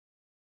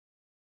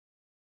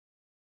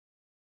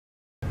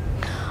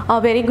A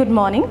very good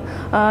morning.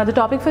 The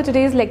topic for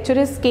today's lecture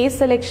is case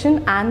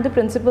selection and the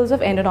principles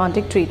of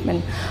endodontic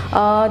treatment.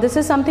 This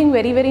is something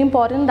very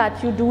important,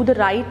 that you do the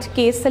right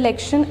case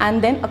selection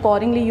and then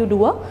accordingly you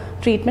do a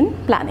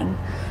treatment planning.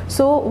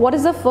 So what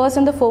is the first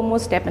and the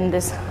foremost step in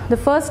this? The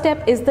first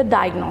step is the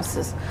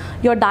diagnosis.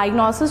 Your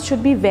diagnosis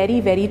should be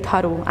very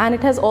thorough, and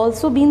it has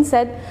also been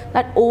said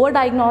that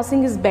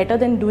over-diagnosing is better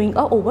than doing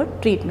a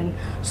over-treatment.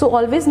 So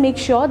always make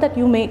sure that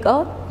you make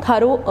a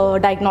thorough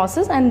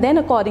diagnosis and then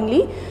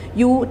accordingly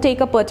you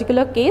take a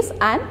particular case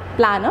and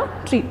plan a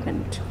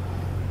treatment.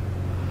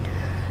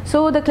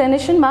 So the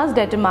clinician must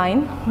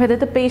determine whether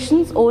the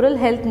patient's oral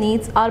health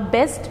needs are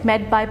best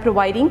met by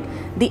providing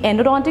the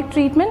endodontic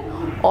treatment,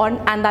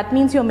 and that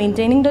means you're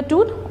maintaining the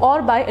tooth,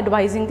 or by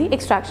advising the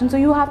extraction. So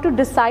you have to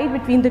decide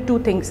between the two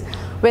things,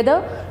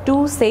 whether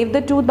to save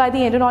the tooth by the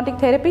endodontic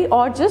therapy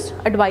or just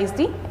advise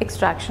the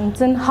extractions,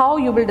 and how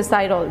you will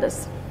decide all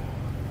this.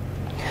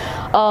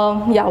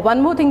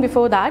 One more thing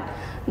before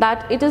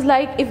that it is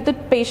like if the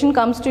patient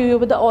comes to you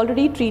with the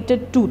already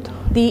treated tooth,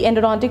 the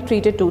endodontic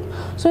treated tooth.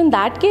 So in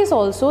that case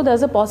also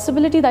there's a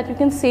possibility that you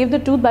can save the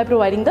tooth by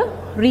providing the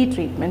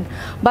retreatment,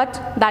 but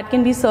that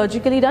can be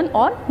surgically done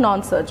or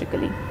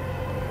non-surgically.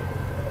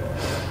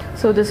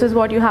 So this is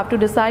what you have to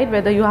decide,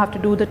 whether you have to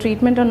do the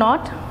treatment or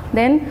not.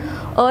 Then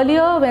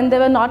earlier, when there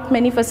were not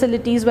many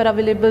facilities were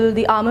available,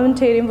 the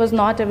armamentarium was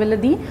not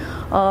available,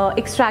 the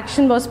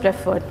extraction was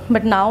preferred.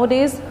 But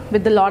nowadays,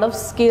 with a lot of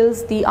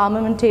skills, the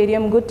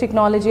armamentarium, good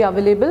technology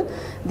available,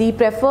 the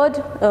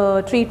preferred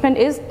treatment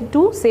is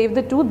to save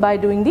the tooth by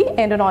doing the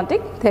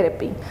endodontic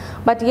therapy.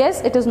 But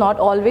yes, it is not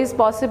always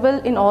possible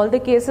in all the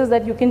cases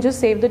that you can just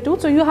save the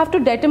tooth. So you have to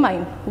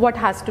determine what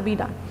has to be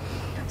done.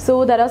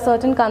 So there are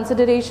certain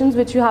considerations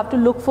which you have to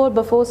look for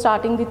before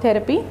starting the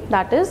therapy.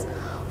 That is,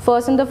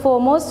 first and the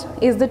foremost,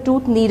 is the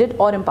tooth needed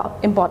or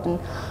important?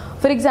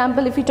 For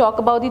example, if we talk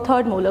about the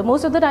third molar,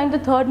 most of the time the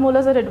third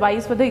molars are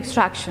advised for the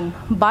extraction,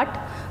 but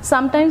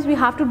sometimes we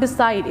have to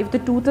decide if the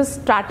tooth is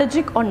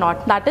strategic or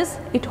not. That is,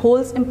 it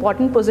holds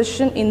important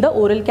position in the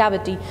oral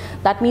cavity.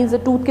 That means the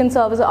tooth can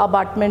serve as an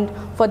abutment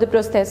for the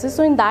prosthesis.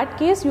 So in that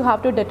case, you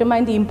have to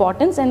determine the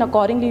importance, and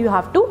accordingly you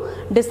have to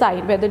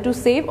decide whether to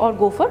save or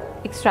go for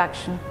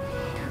extraction.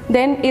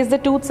 Then, is the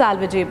tooth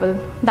salvageable?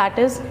 That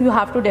is, you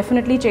have to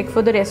definitely check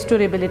for the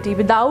restorability.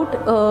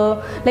 Without,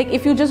 like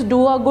if you just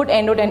do a good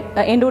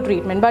endo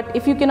treatment, but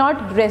if you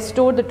cannot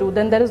restore the tooth,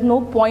 then there is no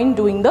point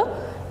doing the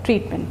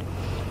treatment.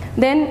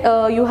 Then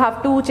you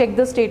have to check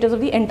the status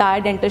of the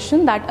entire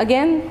dentition. That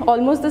again,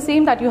 almost the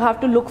same, that you have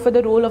to look for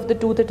the role of the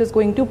tooth it is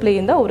going to play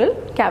in the oral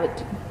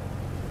cavity.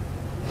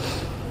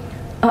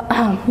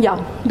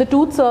 The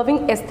tooth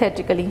serving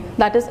aesthetically,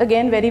 that is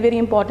again very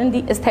important,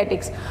 the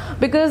aesthetics,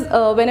 because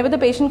whenever the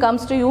patient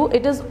comes to you,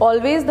 it is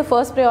always the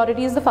first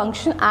priority is the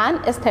function and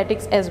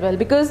aesthetics as well,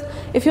 because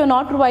if you're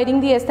not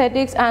providing the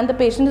aesthetics and the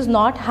patient is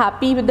not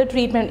happy with the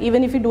treatment,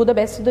 even if you do the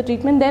best of the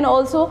treatment, then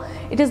also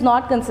it is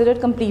not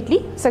considered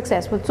completely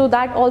successful. So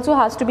that also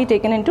has to be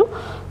taken into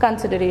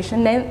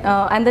consideration. Then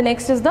and the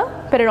next is the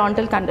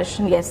periodontal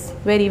condition. Yes,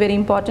 very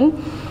important.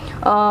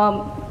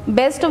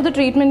 Best of the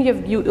treatment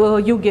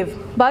you give,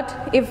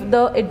 but if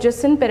the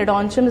adjacent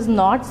periodontium is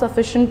not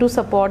sufficient to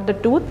support the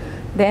tooth,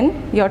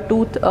 then your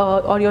tooth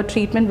or your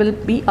treatment will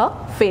be a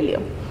failure.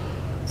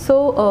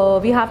 So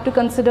we have to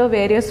consider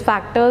various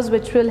factors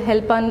which will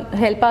help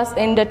us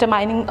in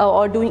determining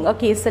or doing a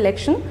case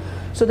selection.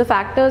 So the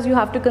factors you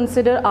have to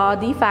consider are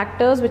the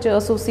factors which are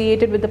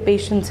associated with the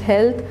patient's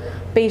health,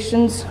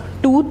 patient's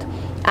tooth,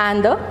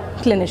 and the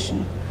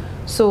clinician.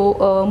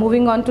 So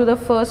moving on to the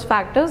first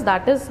factors,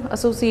 that is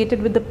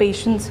associated with the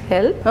patient's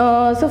health.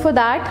 So for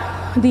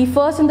that, the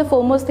first and the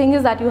foremost thing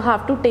is that you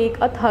have to take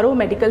a thorough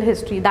medical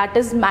history. That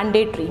is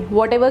mandatory.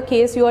 Whatever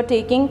case you are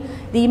taking,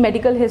 the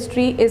medical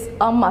history is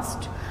a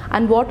must.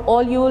 And what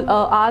all you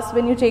ask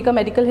when you take a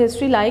medical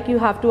history, like you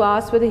have to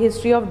ask for the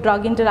history of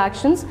drug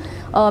interactions,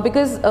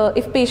 because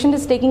if patient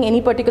is taking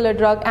any particular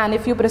drug and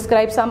if you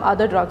prescribe some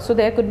other drug, so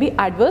there could be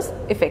adverse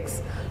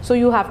effects. So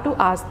you have to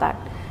ask that.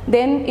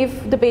 Then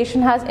if the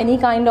patient has any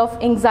kind of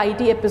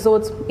anxiety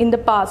episodes in the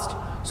past,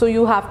 so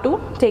you have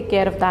to take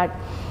care of that.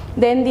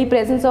 Then the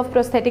presence of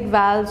prosthetic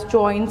valves,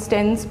 joints,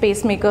 stents,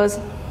 pacemakers.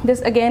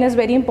 This again is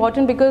very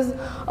important, because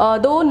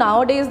though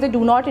nowadays they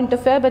do not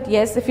interfere, but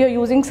yes, if you're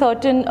using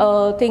certain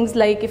things,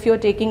 like if you're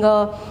taking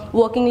a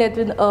working lead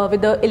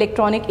with the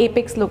electronic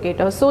apex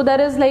locator, so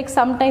there is like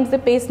sometimes the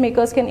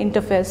pacemakers can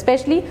interfere.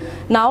 Especially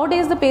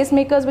nowadays the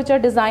pacemakers which are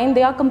designed,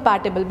 they are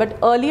compatible, but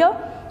earlier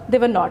they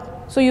were not.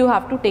 So you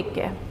have to take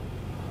care.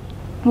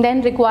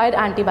 Then required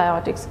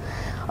antibiotics.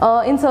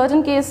 In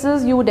certain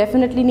cases, you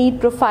definitely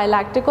need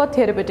prophylactic or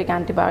therapeutic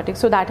antibiotics,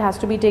 so that has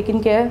to be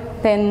taken care.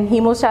 Then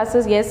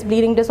hemostasis, yes,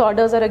 bleeding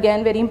disorders are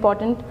again very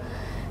important.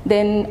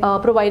 Then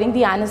providing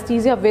the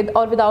anesthesia with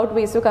or without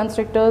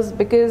vasoconstrictors,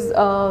 because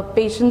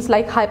patients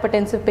like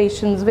hypertensive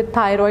patients with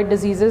thyroid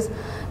diseases,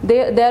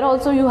 there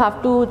also you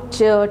have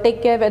to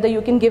take care whether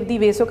you can give the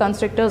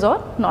vasoconstrictors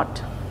or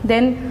not.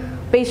 Then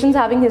patients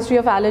having history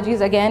of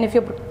allergies, again if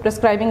you're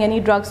prescribing any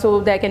drugs, so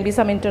there can be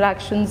some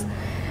interactions.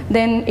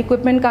 Then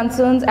equipment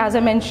concerns, as I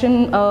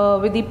mentioned,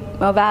 with the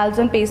valves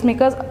and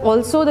pacemakers,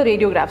 also the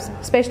radiographs,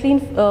 especially in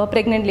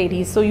pregnant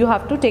ladies. So you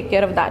have to take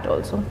care of that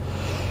also.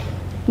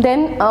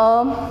 Then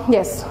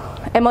yes,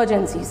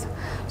 emergencies.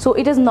 So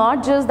it is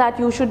not just that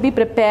you should be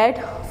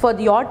prepared for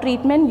your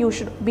treatment, you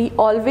should be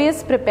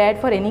always prepared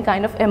for any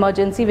kind of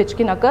emergency which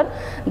can occur.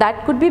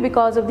 That could be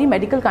because of the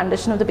medical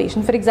condition of the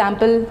patient. For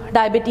example,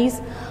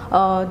 diabetes,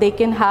 they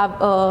can have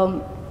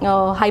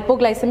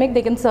hypoglycemic,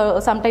 they can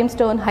sometimes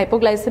turn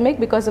hypoglycemic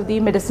because of the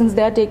medicines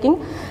they are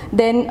taking.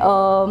 Then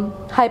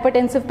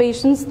hypertensive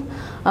patients,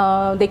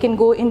 they can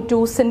go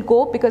into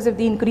syncope because of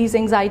the increased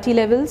anxiety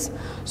levels.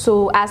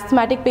 So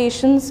asthmatic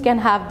patients can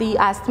have the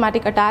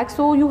asthmatic attacks.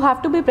 So you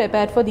have to be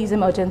prepared for these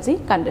emergency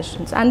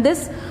conditions, and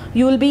this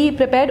you will be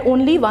prepared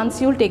only once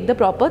you will take the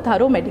proper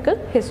thorough medical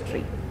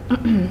history.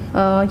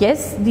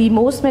 Yes, the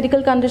most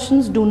medical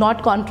conditions do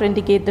not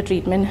contraindicate the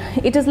treatment.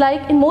 It is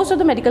like in most of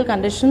the medical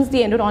conditions,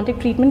 the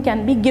endodontic treatment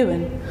can be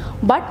given.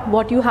 But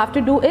what you have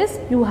to do is,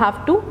 you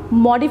have to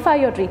modify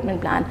your treatment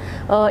plan.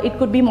 It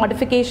could be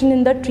modification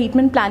in the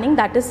treatment planning,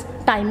 that is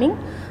timing,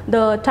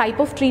 the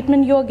type of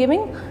treatment you are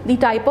giving, the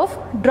type of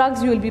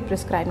drugs you will be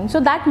prescribing. So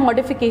that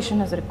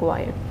modification is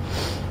required.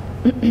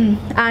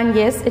 And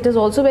yes, it is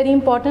also very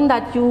important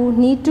that you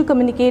need to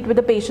communicate with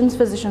the patient's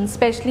physician,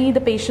 especially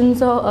the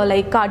patients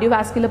like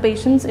cardiovascular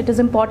patients. It is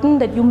important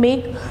that you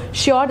make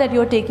sure that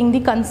you are taking the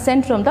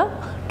consent from the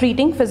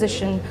treating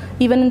physician.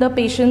 Even in the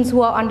patients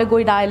who are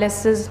undergoing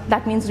dialysis,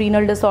 that means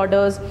renal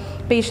disorders,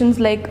 patients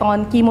like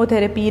on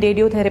chemotherapy,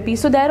 radiotherapy,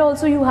 so there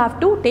also you have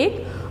to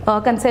take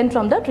consent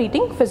from the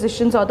treating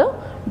physicians or the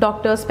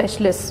doctor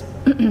specialists.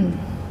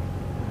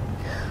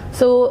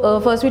 So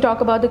first we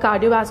talk about the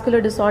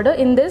cardiovascular disorder.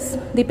 In this,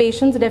 the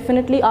patients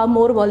definitely are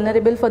more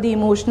vulnerable for the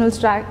emotional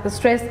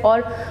stress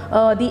or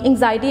the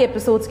anxiety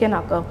episodes can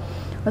occur.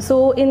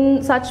 So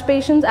in such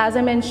patients, as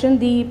I mentioned,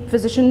 the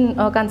physician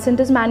consent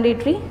is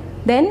mandatory.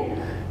 Then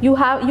you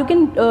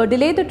can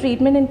delay the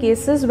treatment in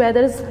cases where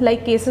there is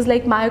cases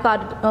like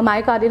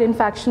myocardial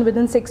infarction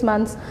within 6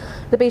 months,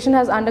 the patient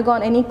has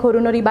undergone any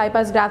coronary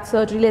bypass graft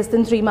surgery less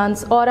than 3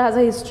 months, or has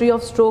a history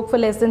of stroke for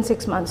less than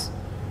 6 months.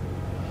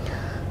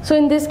 So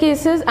in these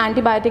cases,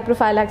 antibiotic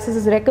prophylaxis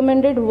is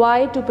recommended.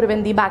 Why? To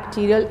prevent the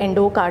bacterial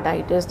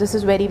endocarditis. This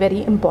is very,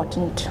 very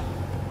important.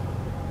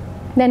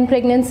 Then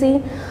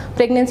pregnancy.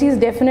 Pregnancy is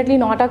definitely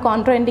not a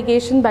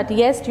contraindication, but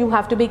yes, you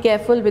have to be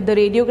careful with the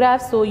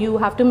radiographs. So you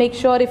have to make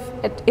sure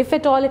if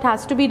at all it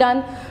has to be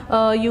done,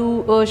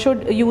 you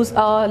should use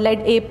a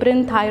lead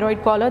apron,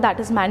 thyroid collar, that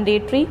is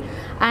mandatory.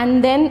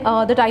 And then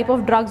the type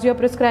of drugs you are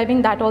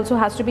prescribing, that also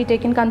has to be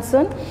taken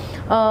concern.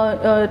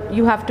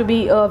 You have to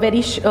be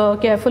very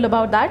careful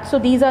about that. So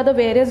these are the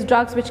various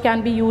drugs which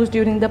can be used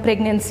during the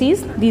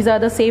pregnancies. These are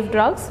the safe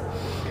drugs.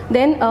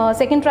 Then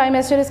second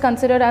trimester is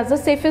considered as the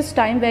safest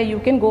time where you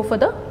can go for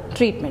the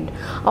treatment,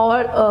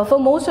 or for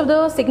most of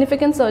the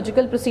significant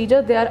surgical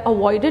procedures, they are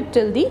avoided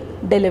till the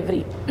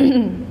delivery.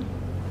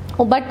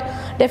 But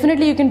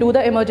definitely you can do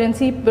the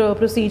emergency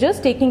procedures,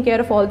 taking care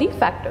of all the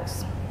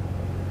factors.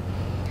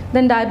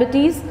 Then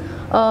diabetes.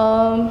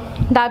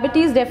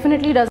 Diabetes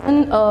definitely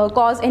doesn't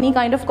cause any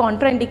kind of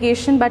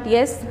contraindication, but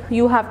yes,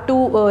 you have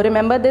to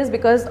remember this,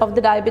 because of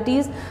the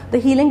diabetes the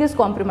healing is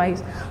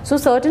compromised.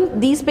 So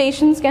these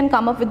patients can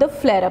come up with the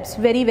flare-ups,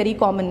 very, very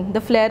common.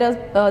 The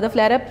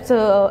flare-ups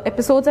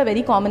episodes are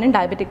very common in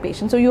diabetic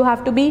patients, so you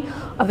have to be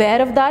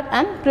aware of that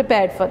and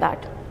prepared for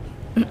that.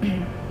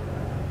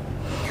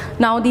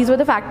 Now these were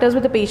the factors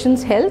with the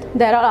patient's health.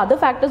 There are other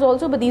factors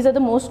also, but these are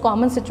the most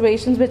common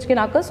situations which can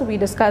occur, so we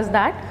discussed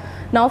that.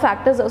 Now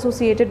factors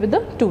associated with the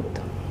tooth.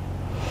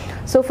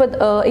 So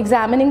for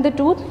examining the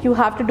tooth, you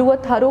have to do a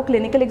thorough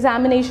clinical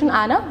examination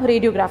and a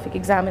radiographic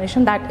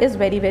examination. That is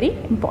very, very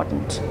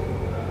important.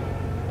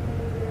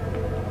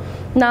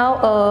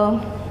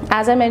 Now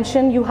as I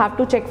mentioned, you have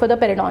to check for the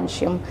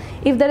periodontium.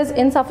 If there is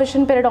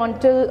insufficient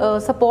periodontal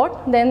support,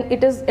 then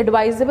it is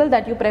advisable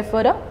that you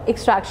prefer a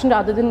extraction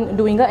rather than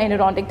doing a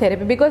endodontic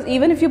therapy, because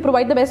even if you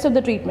provide the best of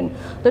the treatment,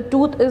 the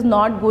tooth is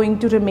not going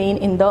to remain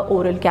in the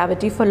oral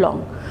cavity for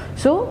long.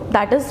 So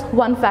that is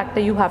one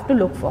factor you have to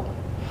look for.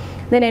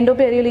 Then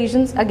endoperial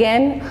lesions,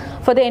 again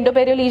for the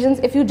endoperial lesions,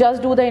 if you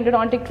just do the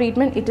endodontic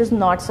treatment, it is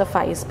not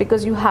suffice,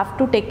 because you have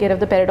to take care of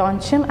the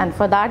periodontium, and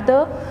for that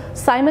the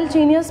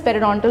simultaneous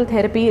periodontal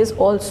therapy is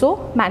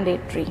also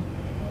mandatory.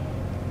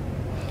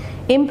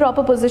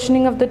 Improper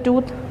positioning of the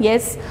tooth.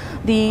 Yes,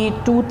 the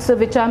tooths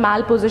which are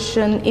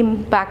malpositioned,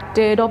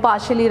 impacted or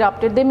partially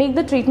erupted, they make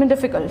the treatment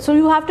difficult. So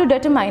you have to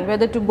determine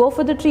whether to go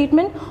for the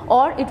treatment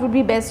or it would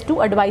be best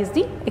to advise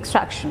the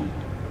extraction.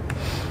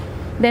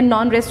 Then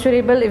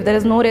non-restorable, if there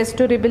is no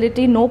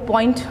restorability, no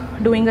point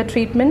doing a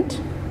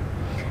treatment.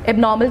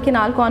 Abnormal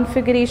canal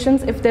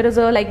configurations, if there is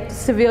a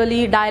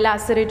severely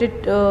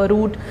dilacerated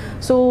root.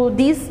 So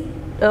these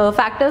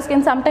factors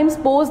can sometimes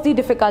pose the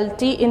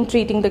difficulty in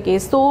treating the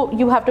case. So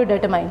you have to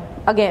determine,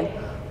 again,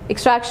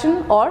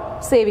 extraction or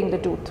saving the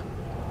tooth.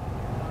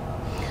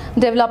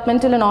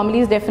 Developmental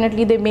anomalies,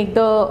 definitely they make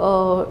the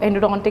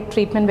endodontic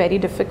treatment very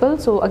difficult.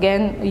 So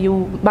again,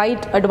 you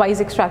might advise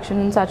extraction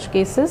in such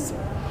cases.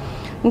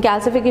 In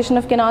calcification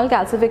of canal,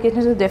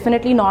 calcification is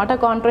definitely not a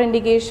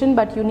contraindication,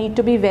 but you need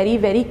to be very,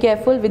 very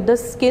careful with the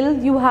skill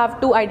you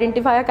have to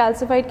identify a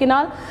calcified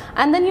canal,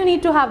 and then you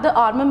need to have the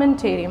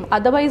armamentarium.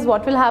 Otherwise,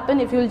 what will happen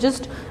if you will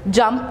just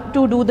jump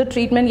to do the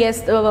treatment,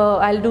 yes,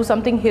 I'll do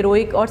something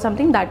heroic or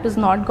something, that is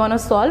not gonna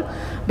solve,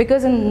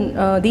 because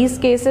in these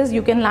cases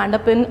you can land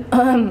up in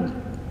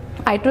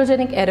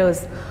iatrogenic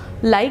errors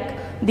like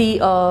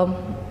the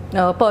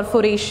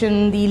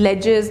perforation, the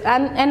ledges,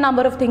 and a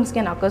number of things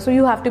can occur. So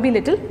you have to be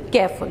little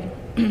careful.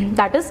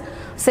 That is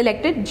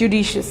selected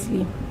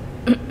judiciously.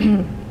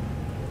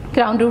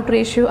 Crown root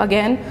ratio,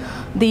 again,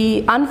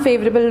 the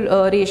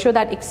unfavorable ratio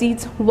that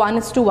exceeds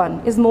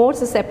 1:1 is more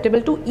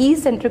susceptible to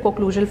eccentric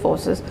occlusal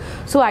forces.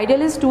 So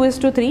ideal is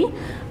 2:3,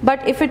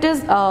 but if it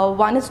is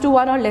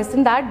 1:1 or less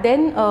than that,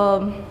 then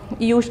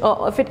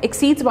if it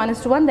exceeds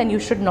 1:1, then you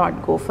should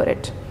not go for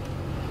it.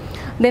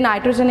 Then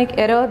iatrogenic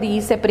error, the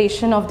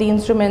separation of the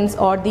instruments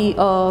or the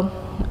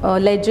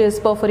ledges,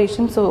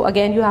 perforation. So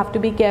again, you have to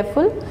be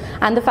careful.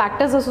 And the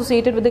factors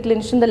associated with the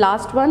clinician, the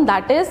last one,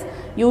 that is,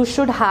 you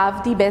should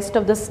have the best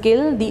of the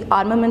skill, the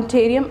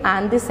armamentarium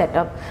and the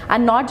setup,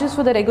 and not just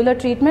for the regular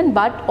treatment,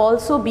 but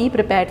also be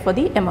prepared for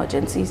the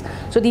emergencies.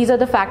 So these are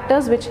the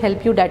factors which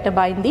help you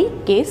determine the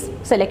case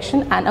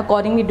selection and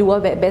accordingly do a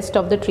best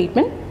of the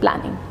treatment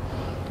planning.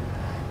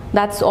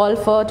 That's all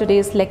for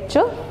today's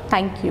lecture.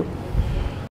 Thank you.